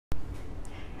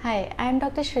Hi, I am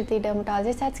Dr. Shruti,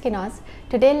 dermatologist at Skinos.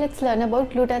 Today let's learn about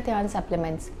glutathione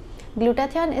supplements.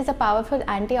 Glutathione is a powerful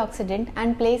antioxidant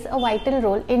and plays a vital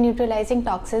role in neutralizing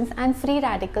toxins and free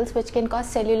radicals which can cause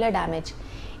cellular damage.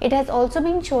 It has also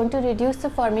been shown to reduce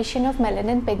the formation of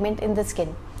melanin pigment in the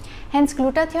skin. Hence,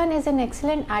 glutathione is an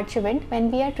excellent adjuvant when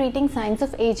we are treating signs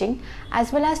of aging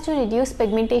as well as to reduce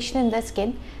pigmentation in the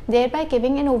skin, thereby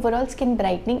giving an overall skin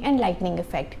brightening and lightening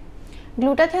effect.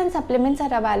 Glutathione supplements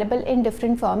are available in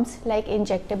different forms like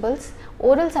injectables,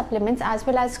 oral supplements as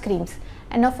well as creams,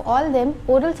 and of all them,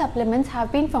 oral supplements have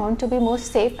been found to be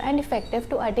most safe and effective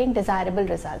to attain desirable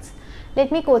results. Let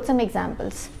me quote some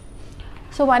examples.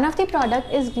 So one of the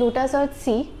product is Glutathione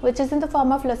C, which is in the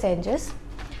form of lozenges,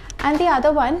 and the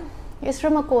other one is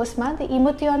from Acosma, the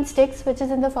Emothione sticks, which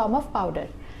is in the form of powder.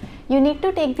 You need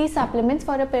to take these supplements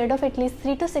for a period of at least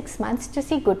 3 to 6 months to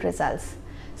see good results.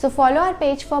 So follow our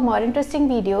page for more interesting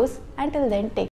videos. Until then, take care.